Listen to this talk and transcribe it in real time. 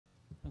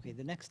Okay,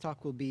 the next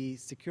talk will be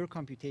Secure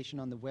Computation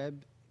on the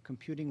Web,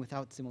 Computing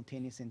Without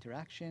Simultaneous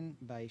Interaction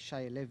by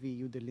Shai,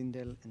 Halevi, Yehuda,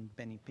 Lindell, and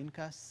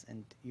Pinkas,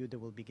 and Yehuda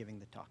will be giving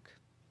the talk.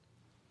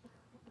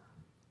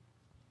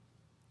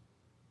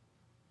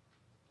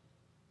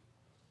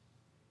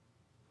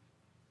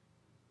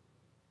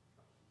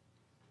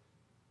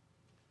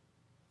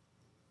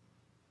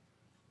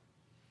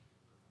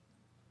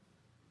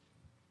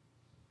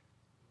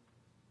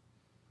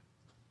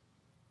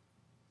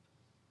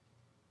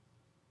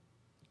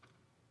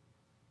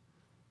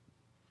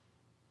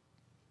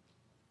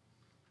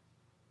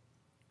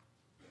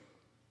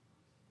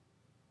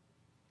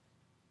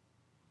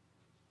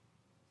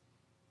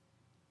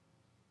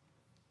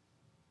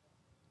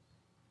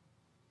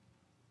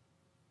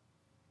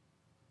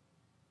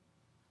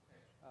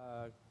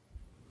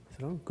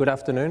 Good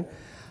afternoon.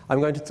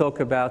 I'm going to talk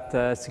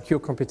about secure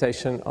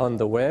computation on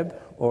the web,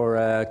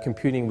 or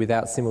computing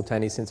without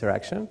simultaneous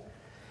interaction.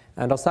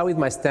 And I'll start with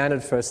my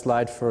standard first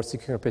slide for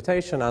secure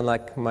computation.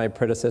 Unlike my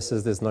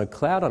predecessors, there's no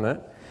cloud on it.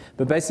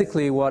 But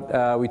basically what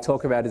we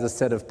talk about is a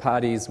set of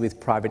parties with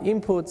private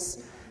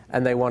inputs,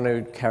 and they want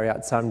to carry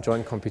out some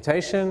joint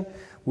computation.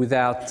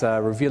 Without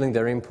revealing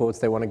their inputs,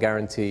 they want to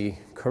guarantee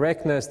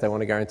correctness, they want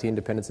to guarantee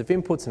independence of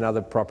inputs and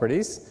other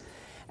properties.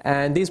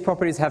 And these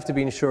properties have to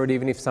be ensured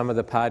even if some of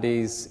the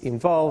parties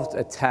involved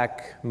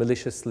attack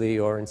maliciously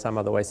or in some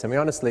other way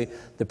semi-honestly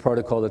the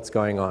protocol that's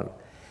going on.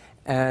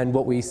 And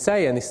what we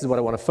say, and this is what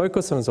I want to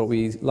focus on, is what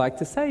we like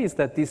to say is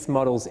that this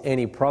models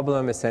any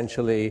problem,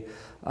 essentially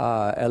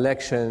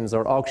elections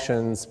or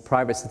auctions,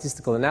 private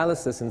statistical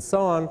analysis and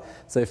so on.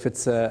 So if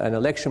it's an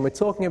election we're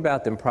talking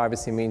about, then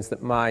privacy means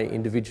that my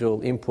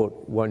individual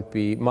input won't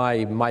be,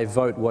 my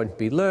vote won't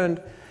be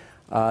learned.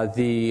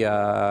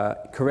 The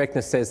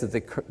correctness says that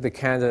the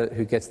candidate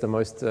who gets the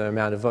most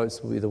amount of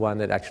votes will be the one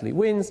that actually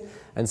wins,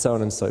 and so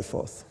on and so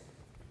forth.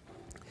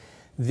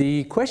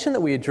 The question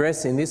that we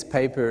address in this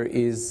paper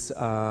is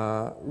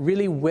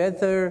really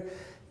whether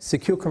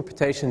secure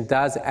computation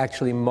does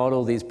actually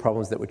model these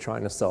problems that we're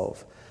trying to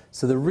solve.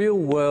 So the real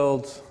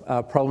world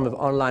problem of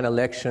online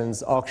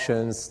elections,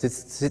 auctions,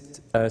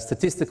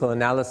 statistical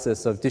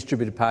analysis of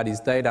distributed parties'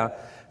 data.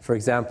 For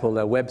example,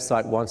 a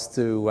website wants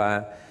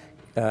to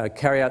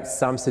carry out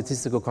some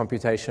statistical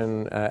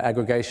computation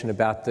aggregation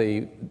about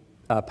the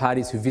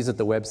parties who visit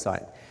the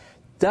website.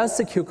 Does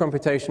secure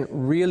computation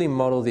really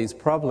model these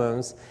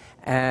problems?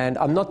 And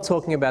I'm not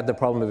talking about the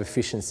problem of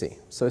efficiency.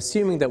 So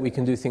assuming that we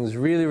can do things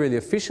really, really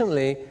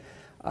efficiently,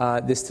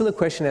 there's still a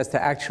question as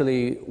to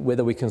actually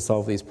whether we can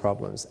solve these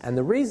problems. And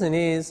the reason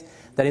is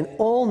that in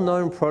all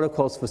known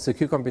protocols for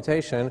secure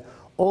computation,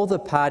 all the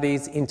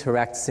parties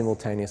interact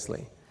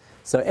simultaneously.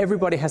 So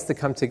everybody has to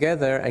come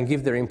together and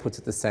give their inputs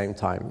at the same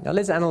time. Now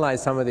let's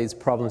analyze some of these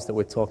problems that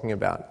we're talking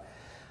about.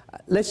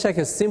 Let's take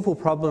a simple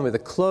problem with a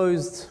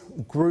closed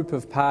group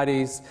of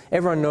parties.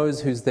 Everyone knows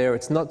who's there.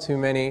 It's not too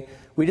many.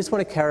 We just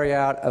want to carry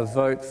out a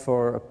vote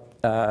for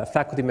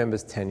faculty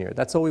members' tenure.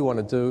 That's all we want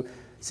to do.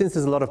 Since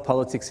there's a lot of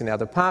politics in our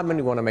department,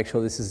 we want to make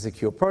sure this is a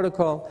secure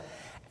protocol.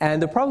 And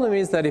the problem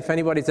is that if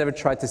anybody's ever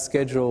tried to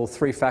schedule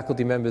 3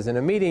 faculty members in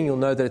a meeting, you'll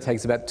know that it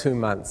takes about 2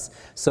 months.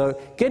 So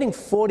getting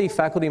 40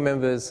 faculty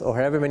members, or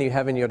however many you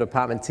have in your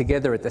department,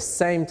 together at the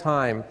same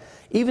time,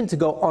 even to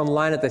go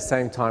online at the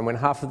same time when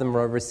half of them are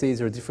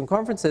overseas or at different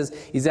conferences,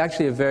 is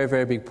actually a very,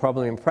 very big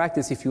problem in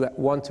practice if you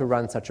want to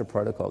run such a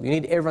protocol. You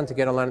need everyone to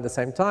get online at the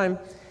same time,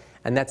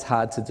 and that's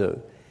hard to do.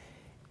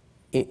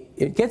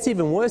 It gets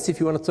even worse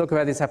if you want to talk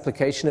about this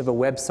application of a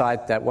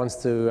website that wants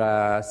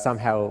to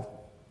somehow,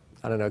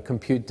 I don't know,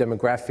 compute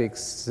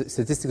demographics,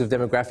 statistical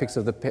demographics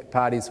of the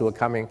parties who are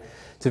coming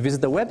to visit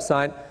the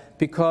website,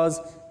 because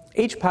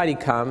each party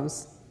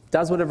comes,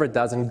 does whatever it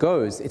does and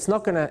goes. It's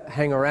not going to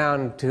hang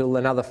around till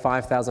another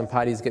 5,000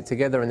 parties get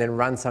together and then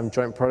run some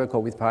joint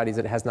protocol with parties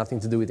that it has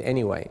nothing to do with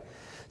anyway.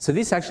 So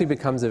this actually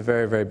becomes a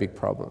very, very big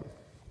problem.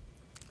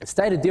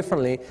 Stated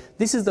differently,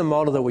 this is the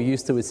model that we're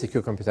used to with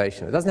secure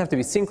computation. It doesn't have to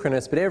be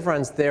synchronous, but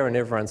everyone's there and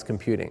everyone's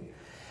computing.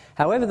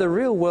 However, the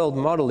real world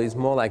model is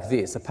more like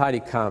this. A party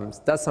comes,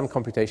 does some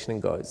computation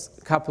and goes.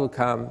 A couple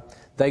come,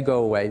 they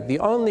go away. The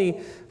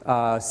only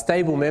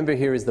stable member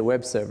here is the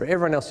web server.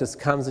 Everyone else just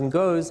comes and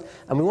goes,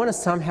 and we want to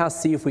somehow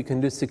see if we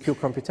can do secure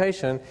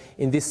computation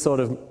in this sort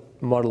of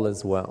model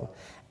as well.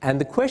 And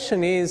the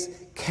question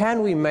is,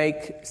 can we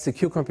make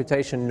secure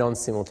computation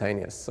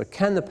non-simultaneous? So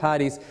can the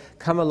parties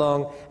come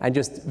along and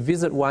just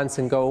visit once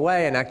and go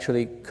away and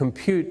actually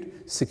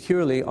compute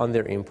securely on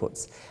their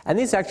inputs? And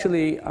this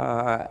actually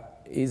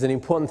is an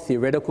important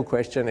theoretical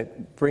question.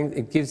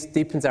 It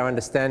deepens our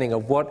understanding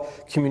of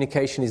what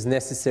communication is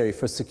necessary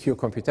for secure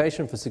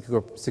computation, for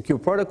secure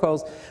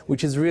protocols,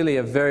 which is really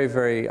a very,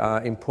 very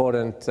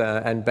important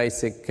and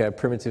basic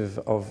primitive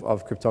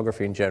of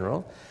cryptography in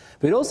general.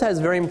 But it also has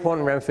very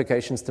important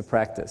ramifications to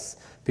practice,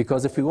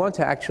 because if we want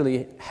to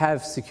actually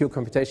have secure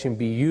computation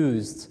be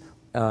used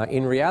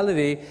in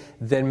reality,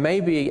 then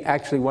maybe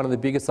actually one of the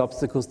biggest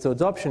obstacles to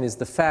adoption is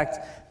the fact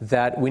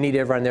that we need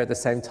everyone there at the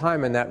same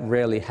time, and that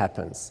rarely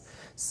happens.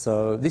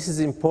 So this is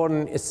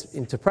important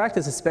into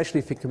practice, especially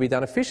if it can be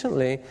done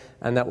efficiently,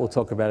 and that we'll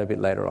talk about a bit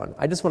later on.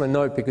 I just want to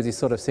note, because you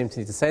sort of seem to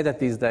need to say that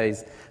these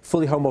days,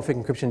 fully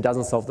homomorphic encryption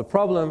doesn't solve the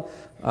problem.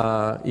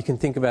 You can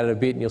think about it a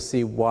bit and you'll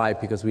see why,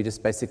 because we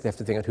just basically have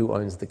to think of who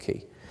owns the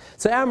key.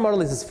 So our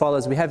model is as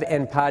follows. We have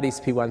n parties,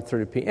 P1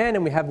 through to Pn,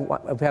 and we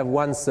have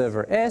one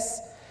server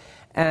S,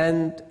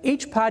 and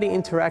each party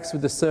interacts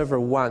with the server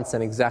once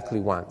and exactly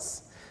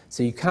once.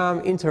 So you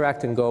come,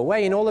 interact, and go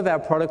away. In all of our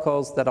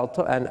protocols that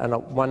and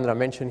one that I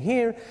mentioned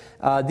here,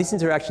 this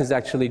interaction is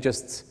actually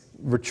just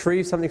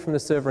retrieve something from the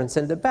server and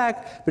send it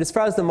back. But as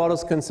far as the model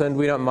is concerned,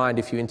 we don't mind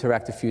if you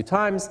interact a few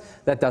times.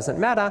 That doesn't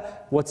matter.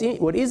 What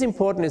is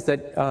important is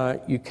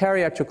that you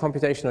carry out your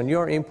computation on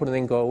your input and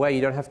then go away. You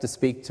don't have to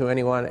speak to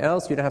anyone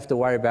else. You don't have to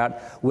worry about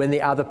when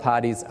the other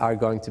parties are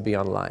going to be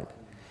online.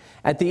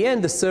 At the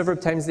end, the server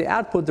obtains the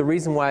output. The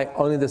reason why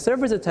only the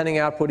server is obtaining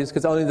output is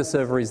because only the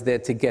server is there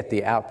to get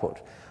the output.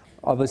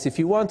 Obviously, if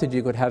you wanted,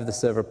 you could have the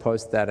server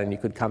post that and you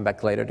could come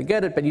back later to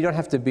get it, but you don't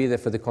have to be there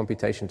for the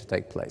computation to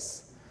take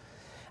place.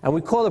 And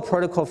we call the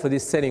protocol for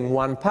this setting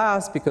one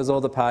pass because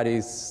all the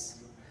parties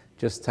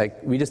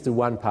we just do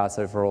one pass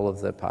over all of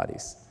the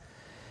parties.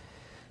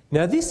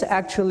 Now this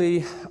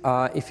actually,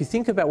 if you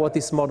think about what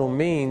this model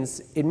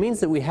means, it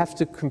means that we have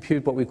to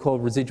compute what we call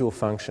residual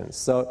functions.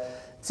 So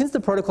since the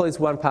protocol is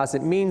one pass,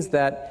 it means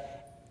that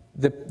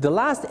the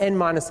last n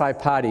minus I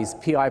parties,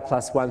 pi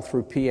plus 1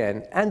 through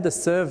pn, and the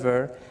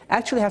server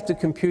actually have to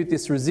compute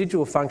this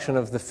residual function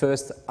of the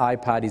first I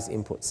party's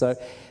input. So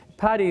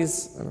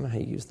parties, I don't know how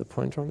you use the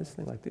pointer on this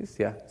thing, like this,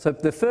 yeah. So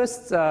the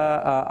first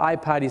I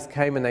parties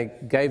came and they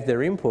gave their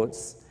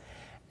inputs,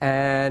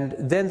 and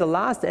then the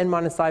last n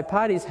minus I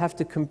parties have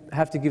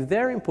to give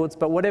their inputs,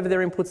 but whatever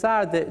their inputs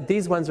are,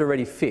 these ones are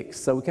already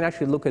fixed. So we can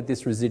actually look at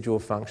this residual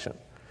function.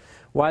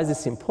 Why is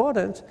this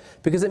important?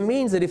 Because it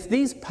means that if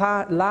these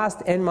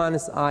last n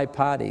minus I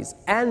parties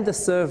and the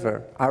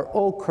server are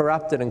all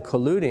corrupted and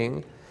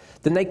colluding,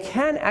 then they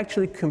can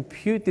actually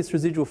compute this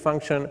residual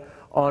function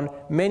on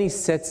many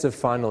sets of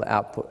final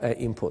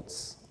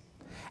inputs.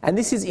 And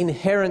this is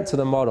inherent to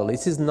the model.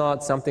 This is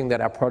not something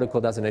that our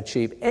protocol doesn't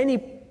achieve.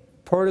 Any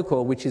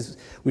protocol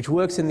which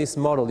works in this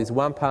model, this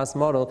one-pass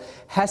model,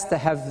 has to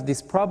have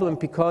this problem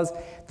because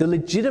the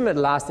legitimate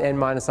last n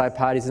minus I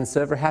parties and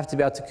server have to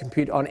be able to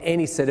compute on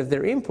any set of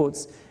their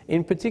inputs.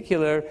 In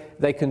particular,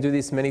 they can do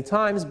this many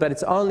times, but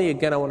it's only,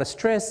 again, I want to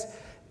stress,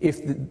 if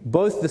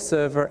both the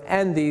server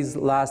and these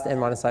last n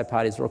minus I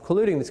parties are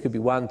colluding. This could be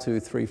 1,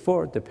 2, 3,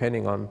 4,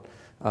 depending on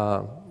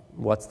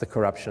what's the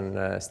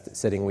corruption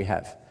setting we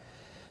have.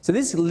 So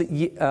this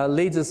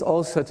leads us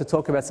also to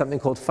talk about something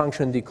called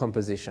function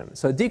decomposition.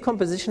 So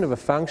decomposition of a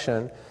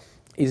function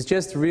is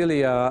just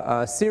really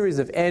a series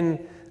of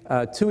n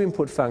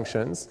two-input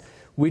functions,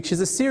 which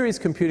is a series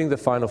computing the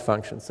final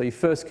function. So you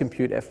first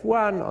compute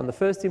f1 on the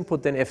first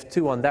input, then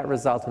f2 on that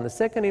result on the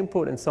second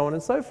input, and so on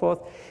and so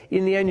forth.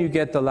 In the end, you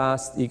get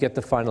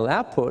the final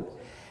output.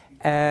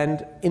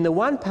 And in the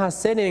one-pass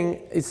setting,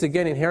 it's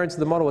again inherent to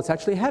the model what's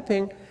actually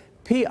happening.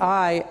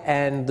 Pi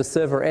and the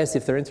server S,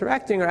 if they're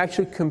interacting, are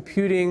actually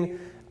computing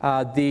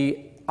the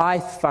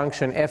ith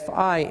function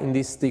fi in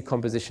this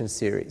decomposition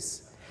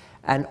series.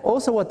 And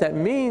also what that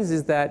means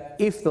is that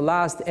if the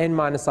last n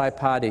minus I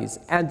parties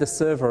and the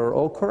server are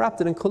all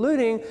corrupted and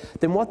colluding,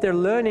 then what they're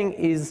learning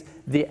is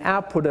the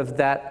output of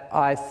that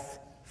ith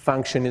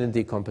function in a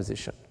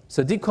decomposition.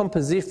 So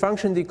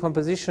function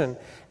decomposition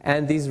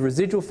and these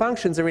residual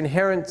functions are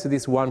inherent to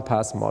this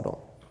one-pass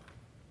model.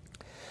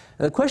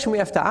 And the question we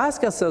have to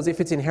ask ourselves,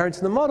 if it's inherent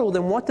to the model,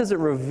 then what does it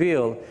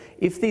reveal?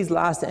 If these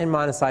last n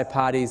minus I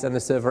parties and the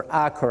server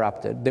are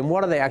corrupted, then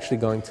what are they actually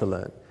going to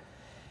learn?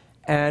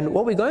 And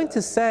what we're going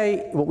to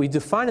say, what we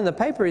define in the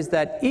paper, is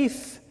that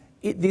if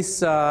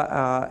this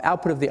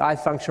output of the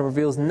ith function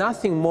reveals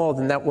nothing more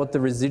than what the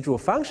residual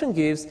function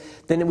gives,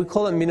 then we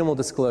call it minimal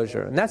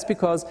disclosure. And that's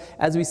because,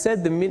 as we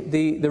said,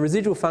 the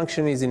residual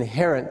function is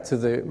inherent to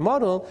the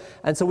model,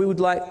 and so we would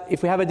like,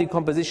 if we have a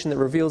decomposition that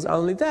reveals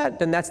only that,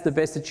 then that's the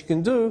best that you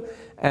can do,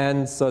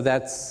 and so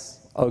that's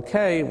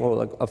okay.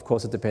 Well, of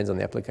course, it depends on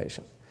the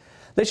application.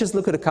 Let's just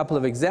look at a couple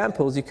of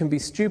examples. You can be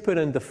stupid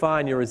and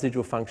define your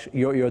residual function,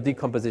 your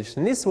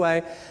decomposition this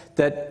way,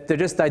 that they're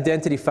just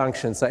identity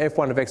functions. So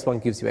f1 of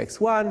x1 gives you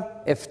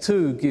x1,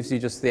 f2 gives you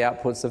just the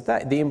outputs of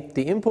that, the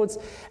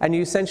inputs, and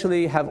you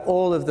essentially have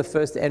all of the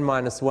first n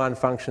minus 1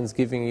 functions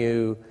giving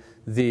you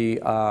the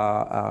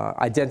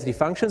identity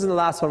functions, and the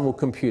last one will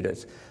compute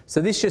it. So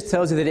this just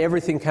tells you that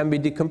everything can be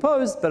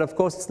decomposed, but of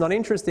course it's not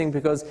interesting,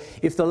 because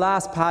if the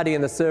last party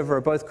and the server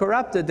are both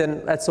corrupted,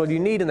 then that's all you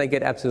need and they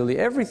get absolutely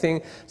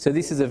everything. So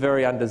this is a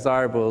very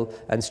undesirable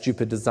and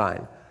stupid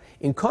design.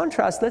 In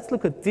contrast, let's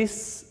look at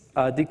this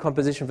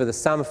decomposition for the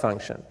sum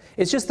function.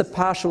 It's just the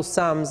partial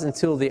sums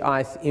until the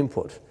ith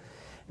input.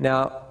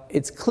 Now,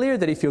 it's clear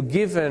that if you're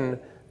given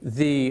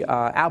the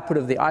output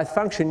of the ith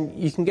function,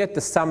 you can get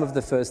the sum of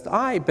the first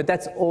I, but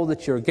that's all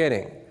that you're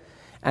getting.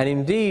 And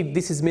indeed,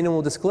 this is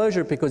minimal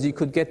disclosure because you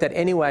could get that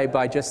anyway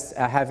by just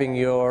having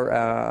your,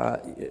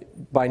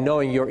 by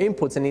knowing your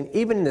inputs. And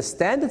even in the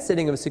standard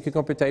setting of a secure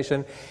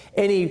computation,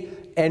 any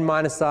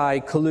n-I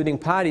colluding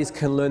parties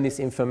can learn this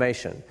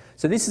information.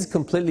 So this is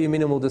completely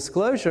minimal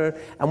disclosure.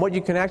 And what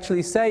you can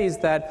actually say is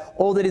that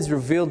all that is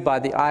revealed by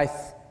the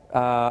ith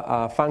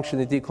function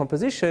in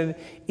decomposition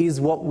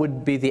is what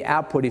would be the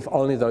output if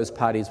only those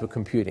parties were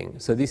computing.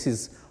 So this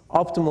is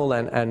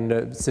optimal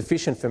and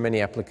sufficient for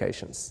many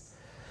applications.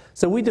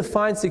 So we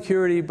define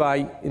security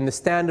in the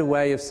standard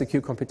way of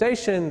secure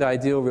computation, the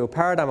ideal real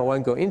paradigm. I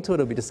won't go into it.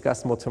 It'll be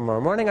discussed more tomorrow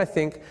morning, I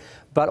think.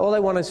 But all I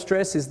want to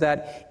stress is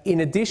that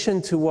in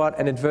addition to what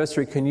an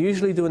adversary can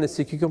usually do in the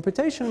secure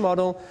computation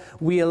model,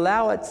 we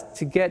allow it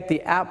to get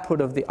the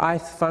output of the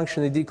ith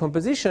function in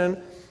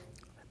decomposition,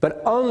 but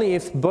only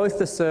if both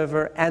the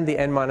server and the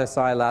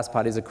n-I last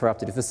parties are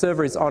corrupted. If the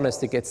server is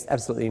honest, it gets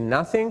absolutely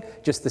nothing,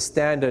 just the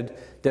standard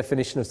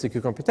definition of secure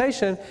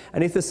computation.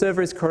 And if the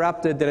server is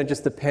corrupted, then it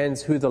just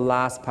depends who the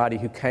last party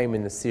who came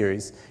in the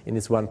series, in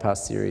this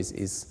one-pass series,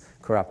 is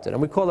corrupted.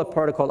 And we call the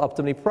protocol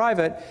optimally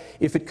private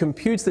if it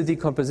computes the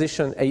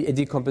decomposition, a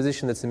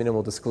decomposition that's a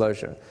minimal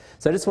disclosure.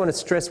 So I just want to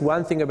stress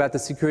one thing about the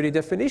security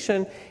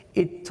definition.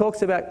 It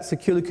talks about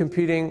securely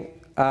computing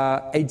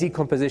a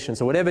decomposition.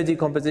 So whatever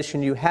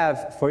decomposition you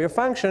have for your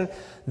function,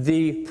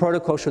 the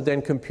protocol should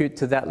then compute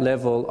to that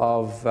level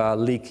of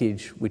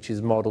leakage, which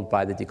is modeled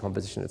by the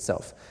decomposition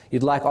itself.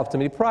 You'd like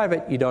optimally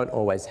private, you don't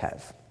always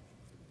have.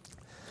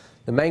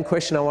 The main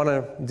question I want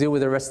to deal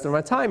with the rest of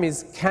my time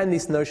is, can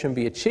this notion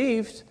be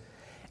achieved?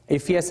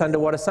 If yes, under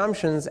what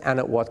assumptions and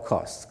at what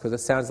cost? Because it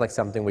sounds like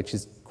something which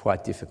is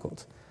quite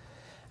difficult.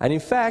 And in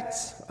fact,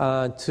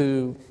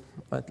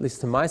 at least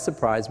to my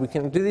surprise, we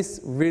can do this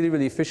really,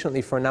 really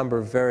efficiently for a number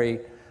of very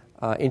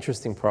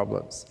interesting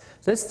problems.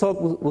 So let's talk,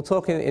 we'll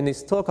talk in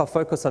this talk, I'll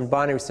focus on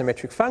binary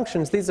symmetric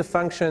functions. These are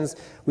functions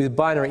with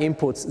binary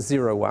inputs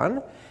 0,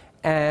 1,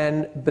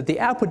 but the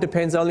output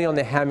depends only on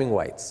the Hamming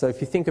weight. So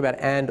if you think about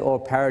and, or,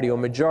 parity, or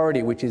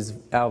majority, which is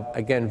our,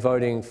 again,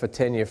 voting for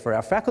tenure for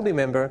our faculty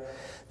member,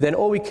 then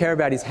all we care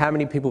about is how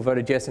many people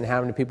voted yes and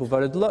how many people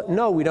voted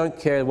no. We don't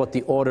care what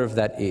the order of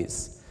that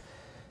is.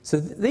 So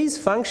these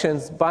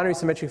functions, binary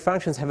symmetric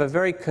functions, have a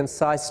very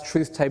concise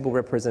truth table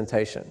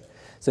representation.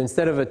 So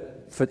instead of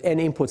for n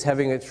inputs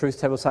having a truth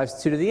table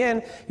size 2 to the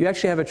n, you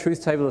actually have a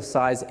truth table of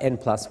size n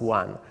plus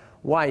 1.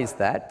 Why is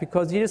that?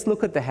 Because you just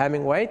look at the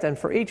Hamming weight, and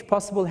for each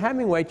possible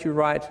Hamming weight, you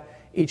write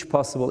each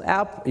possible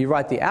you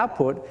write the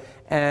output,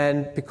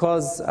 and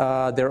because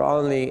there are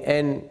only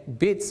n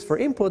bits for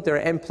input, there are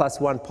n plus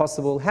 1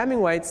 possible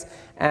Hamming weights,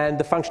 and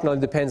the function only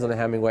depends on the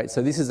Hamming weight.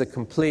 So this is a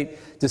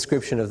complete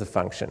description of the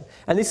function.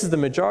 And this is the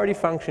majority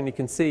function. You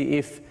can see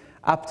if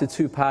up to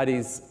 2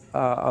 parties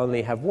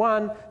only have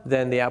 1,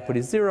 then the output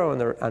is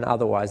 0, and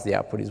otherwise the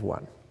output is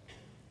 1.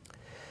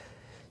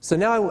 So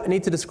now I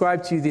need to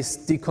describe to you this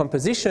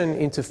decomposition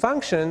into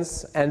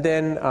functions, and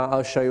then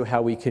I'll show you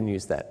how we can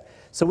use that.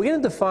 So we're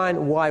going to define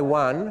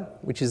y1,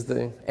 which is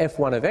the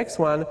f1 of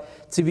x1,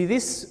 to be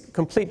this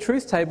complete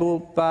truth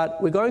table,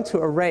 but we're going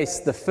to erase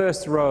the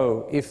first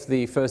row if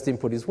the first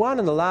input is 1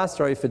 and the last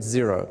row if it's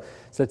 0.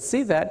 So let's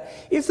see that.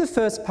 If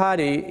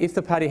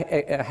the party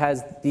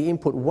has the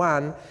input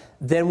 1,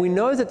 then we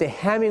know that the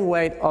Hamming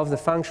weight of the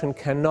function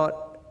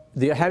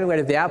the Hamming weight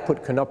of the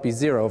output cannot be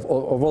 0, of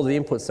all the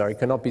inputs, sorry,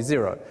 cannot be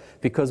 0,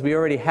 because we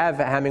already have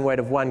a Hamming weight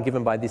of 1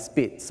 given by this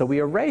bit. So we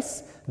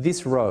erase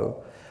this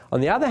row. On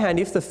the other hand,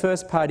 if the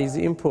first party's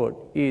input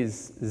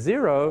is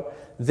 0,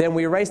 then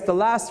we erase the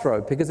last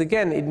row, because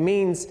again, it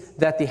means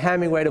that the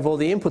Hamming weight of all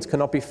the inputs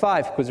cannot be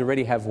 5, because we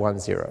already have 1,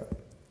 0.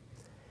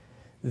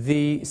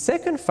 The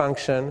second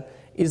function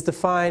is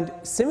defined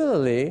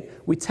similarly.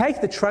 We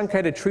take the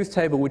truncated truth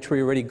table, which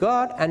we already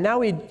got, and now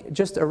we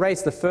just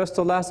erase the first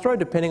or last row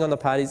depending on the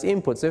party's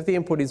input. So if the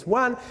input is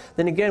 1,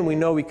 then again, we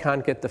know we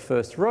can't get the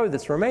first row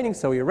that's remaining,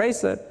 so we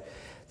erase it.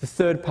 The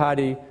third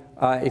party,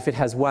 if it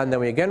has 1, then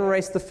we again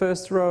erase the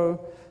first row.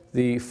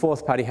 The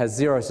fourth party has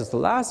 0, so it's the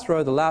last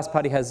row. The last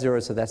party has 0,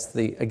 so that's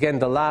again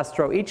the last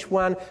row. Each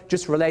one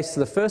just relates to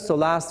the first or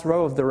last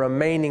row of the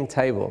remaining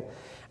table.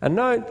 And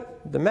note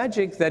the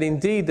magic that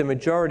indeed the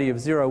majority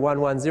of 0, 1,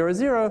 1, 0,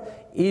 0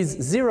 is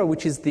 0,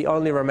 which is the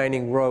only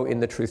remaining row in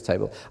the truth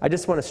table. I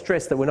just want to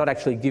stress that we're not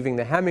actually giving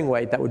the Hamming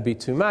weight. That would be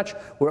too much.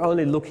 We're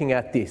only looking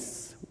at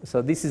this.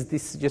 So this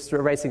is just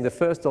erasing the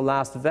first or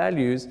last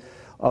values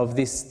of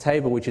this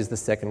table, which is the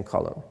second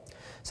column.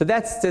 So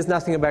that says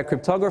nothing about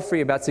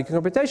cryptography, about secure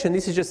computation.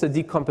 This is just a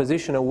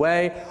decomposition, a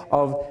way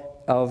of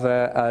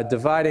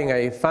dividing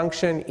a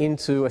function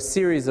into a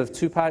series of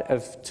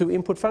two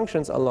input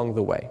functions along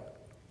the way.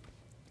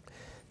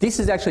 This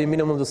is actually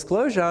minimum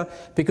disclosure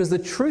because the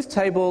truth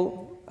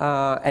table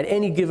at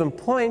any given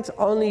point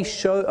only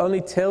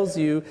tells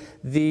you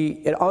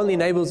it only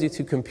enables you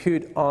to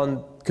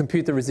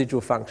compute the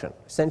residual function.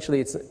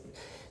 Essentially,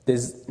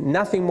 there's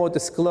nothing more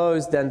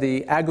disclosed than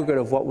the aggregate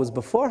of what was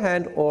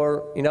beforehand,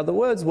 or in other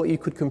words, what you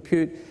could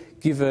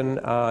compute given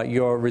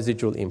your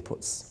residual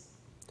inputs.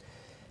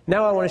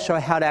 Now I want to show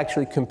how to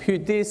actually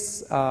compute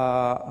this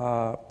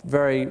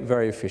very,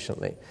 very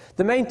efficiently.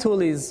 The main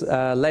tool is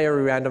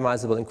layer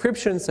randomizable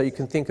encryption. So you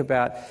can think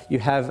about you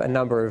have a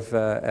number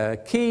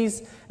of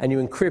keys and you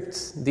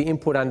encrypt the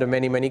input under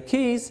many, many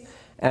keys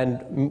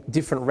and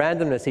different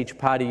randomness, each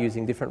party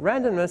using different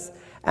randomness.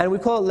 And we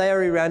call it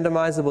layer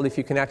randomizable if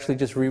you can actually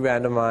just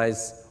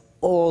re-randomize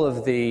all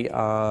of the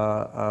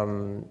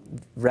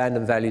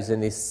random values in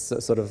this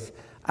sort of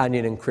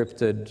onion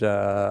encrypted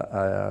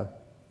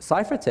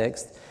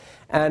ciphertext.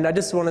 And I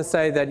just want to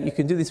say that you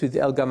can do this with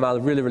El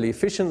Gamal really, really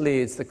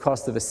efficiently. It's the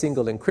cost of a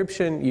single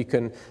encryption. You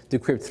can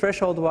decrypt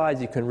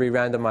threshold-wise. You can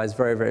re-randomize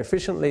very, very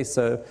efficiently.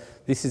 So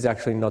this is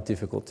actually not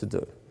difficult to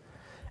do.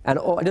 And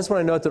I just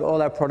want to note that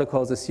all our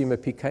protocols assume a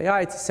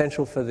PKI. It's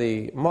essential for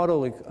the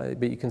model,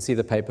 but you can see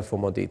the paper for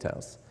more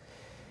details.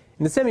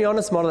 In the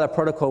semi-honest model, our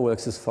protocol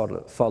works as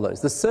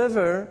follows. The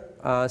server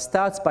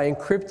starts by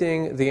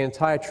encrypting the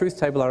entire truth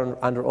table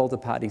under all the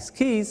parties'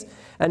 keys,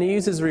 and it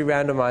uses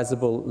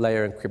re-randomizable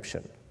layer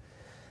encryption.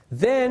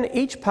 Then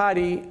each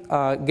party,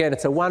 again,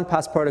 it's a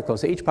one-pass protocol,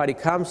 so each party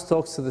comes,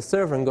 talks to the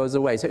server, and goes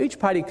away. So each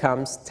party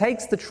comes,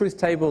 takes the truth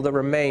table that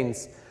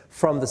remains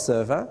from the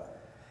server,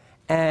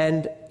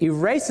 and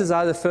erases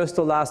either first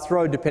or last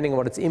row, depending on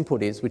what its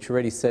input is, which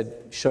already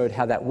showed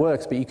how that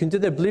works. But you can do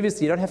that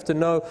obliviously. You don't have to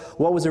know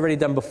what was already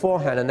done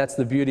beforehand, and that's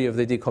the beauty of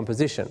the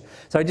decomposition.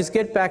 So I just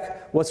get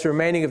back what's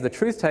remaining of the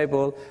truth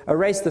table,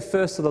 erase the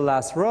first or the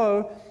last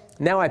row.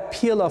 Now I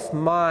peel off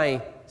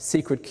my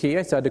secret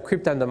key, so I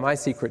decrypt under my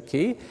secret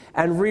key,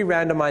 and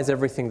re-randomize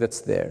everything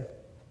that's there.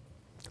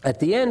 At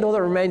the end, all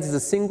that remains is a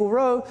single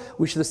row,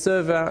 which the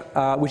server,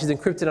 which is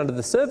encrypted under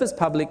the server's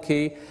public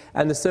key,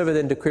 and the server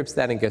then decrypts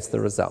that and gets the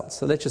results.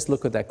 So let's just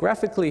look at that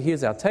graphically.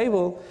 Here's our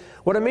table.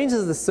 What it means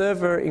is the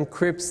server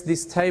encrypts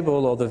this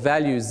table, or the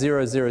values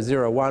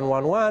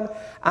 000111,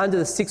 under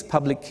the 6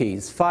 public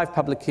keys, 5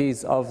 public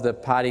keys of the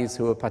parties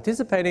who are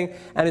participating,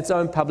 and its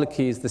own public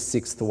key is the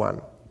 6th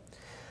one.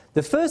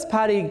 The first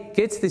party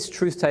gets this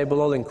truth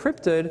table all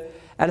encrypted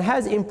and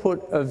has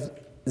input of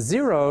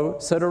 0,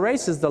 so it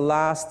erases the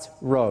last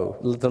row,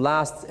 the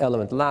last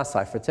element, the last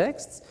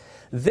ciphertext.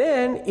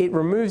 Then it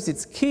removes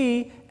its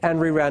key and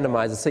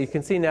re-randomizes. So you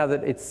can see now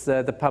that it's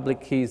the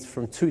public keys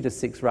from 2 to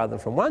 6 rather than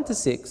from 1 to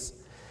 6.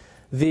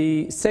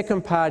 The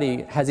second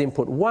party has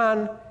input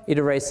 1. It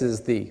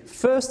erases the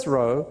first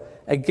row.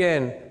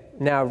 Again,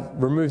 now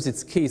removes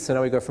its key. So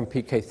now we go from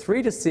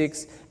PK3 to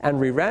 6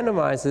 and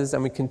re-randomizes,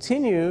 and we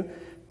continue.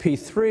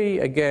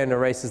 P3, again,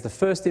 erases the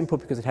first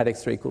input because it had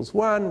x3 equals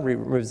 1,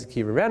 removes the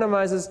key,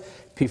 re-randomizes.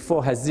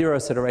 P4 has 0,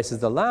 so it erases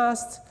the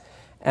last.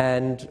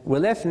 And we're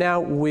left now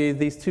with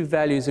these two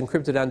values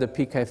encrypted under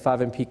PK5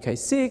 and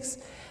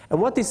PK6.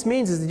 And what this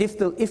means is that if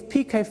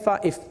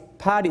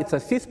the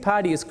fifth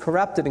party is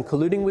corrupted and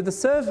colluding with the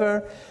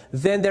server,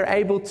 then they're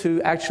able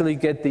to actually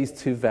get these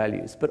two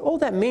values. But all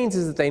that means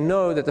is that they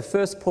know that the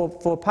first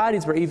 4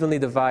 parties were evenly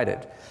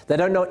divided. They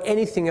don't know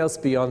anything else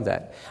beyond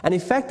that. And in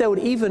fact, they would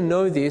even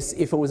know this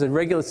if it was a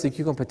regular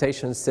secure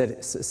computation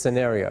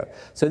scenario.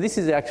 So this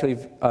is actually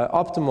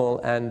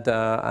optimal, and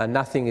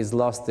nothing is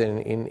lost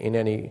in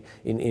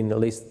at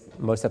least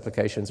most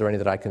applications or any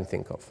that I can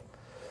think of.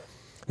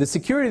 The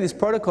security of this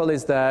protocol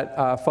is that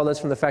follows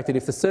from the fact that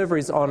if the server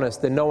is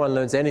honest, then no one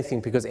learns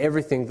anything because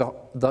everything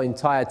the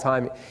entire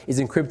time is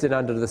encrypted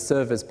under the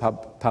server's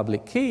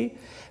public key.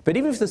 But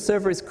even if the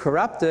server is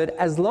corrupted,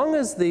 as long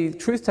as the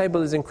truth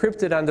table is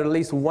encrypted under at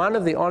least one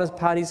of the honest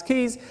party's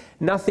keys,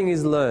 nothing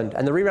is learned.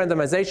 And the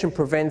re-randomization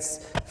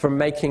prevents from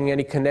making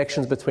any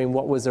connections between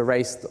what was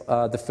erased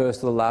the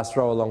first or the last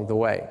row along the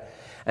way.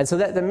 And so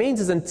that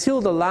means is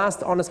until the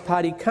last honest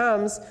party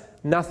comes,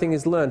 nothing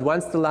is learned.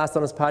 Once the last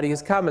honest party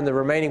has come and the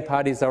remaining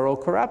parties are all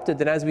corrupted,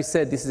 then as we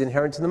said, this is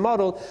inherent to the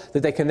model,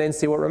 that they can then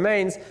see what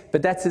remains,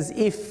 but that's as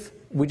if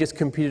we just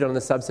computed on the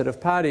subset of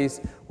parties,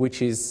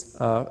 which is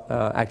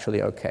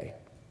actually okay.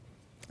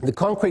 The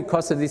concrete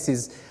cost of this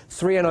is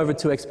 3n over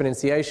 2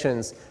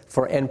 exponentiations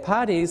for n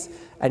parties,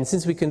 and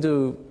since we can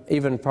do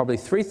even probably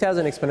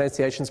 3,000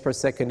 exponentiations per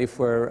second if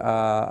we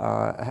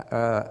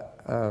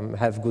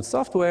have good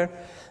software,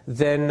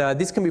 then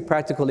this can be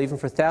practical even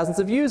for thousands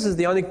of users.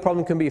 The only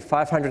problem can be if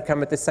 500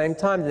 come at the same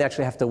time, they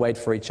actually have to wait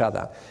for each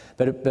other.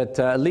 But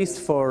at least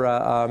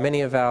for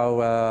many of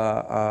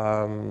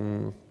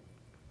our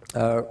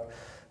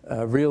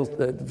real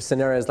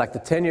scenarios like the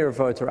 10-year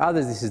vote or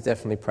others, this is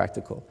definitely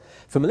practical.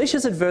 For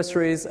malicious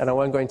adversaries, and I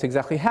won't go into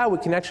exactly how, we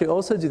can actually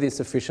also do this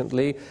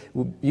efficiently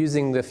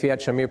using the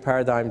Fiat-Shamir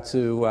paradigm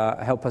to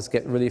help us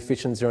get really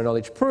efficient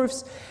zero-knowledge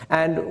proofs.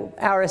 And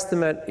our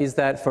estimate is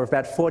that for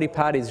about 40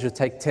 parties, it should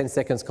take 10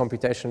 seconds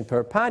computation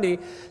per party.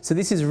 So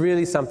this is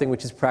really something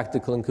which is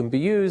practical and can be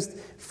used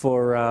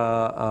for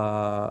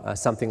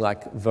something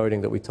like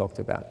voting that we talked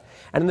about.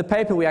 And in the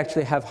paper, we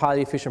actually have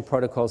highly efficient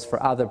protocols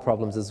for other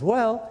problems as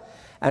well.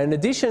 And in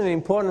addition, an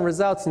important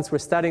result, since we're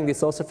studying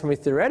this also from a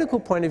theoretical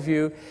point of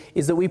view,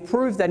 is that we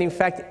prove that in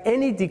fact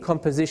any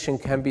decomposition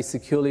can be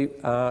securely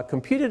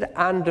computed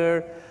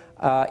under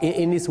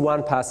in this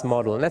one-pass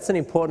model. And that's an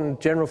important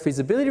general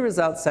feasibility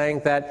result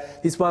saying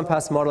that this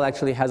one-pass model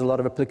actually has a lot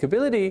of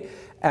applicability,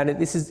 and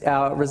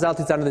our result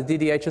is under the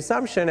DDH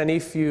assumption, and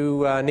if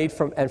you need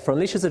for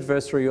malicious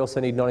adversary, you also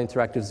need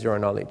non-interactive zero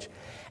knowledge.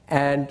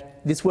 And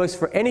this works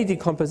for any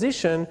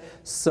decomposition,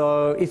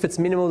 so if it's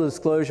minimal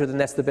disclosure, then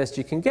that's the best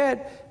you can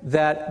get.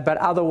 But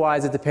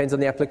otherwise, it depends on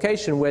the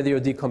application whether your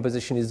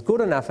decomposition is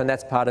good enough, and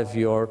that's part of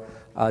your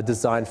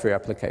design for your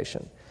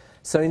application.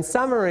 So in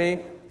summary,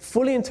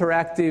 fully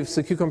interactive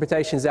secure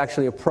computation is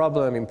actually a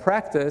problem in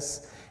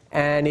practice,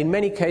 and in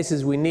many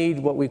cases, we need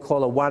what we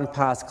call a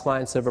one-pass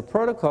client-server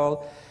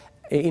protocol.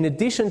 In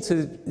addition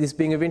to this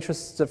being of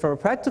interest from a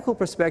practical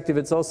perspective,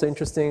 it's also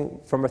interesting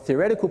from a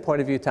theoretical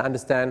point of view to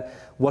understand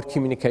what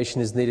communication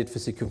is needed for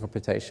secure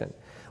computation.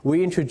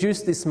 We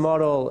introduced this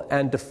model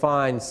and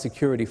defined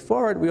security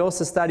for it. We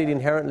also studied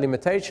inherent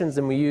limitations,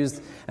 and we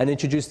used and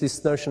introduced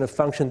this notion of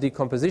function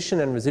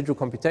decomposition and residual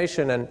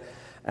computation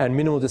and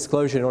minimal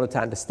disclosure in order to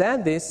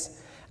understand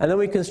this. And then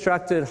we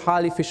constructed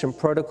highly efficient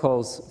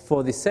protocols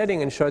for this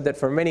setting and showed that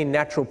for many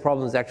natural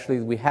problems actually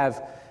we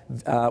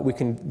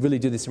can really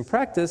do this in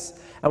practice.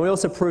 And we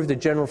also proved a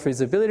general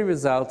feasibility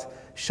result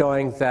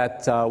showing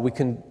that we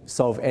can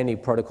solve any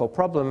protocol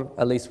problem,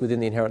 at least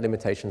within the inherent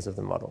limitations of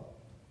the model.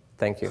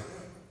 Thank you.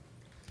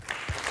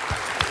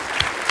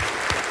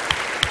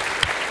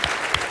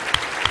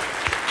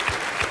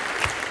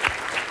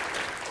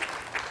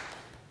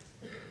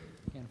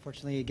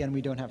 Unfortunately, again,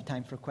 we don't have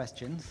time for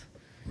questions.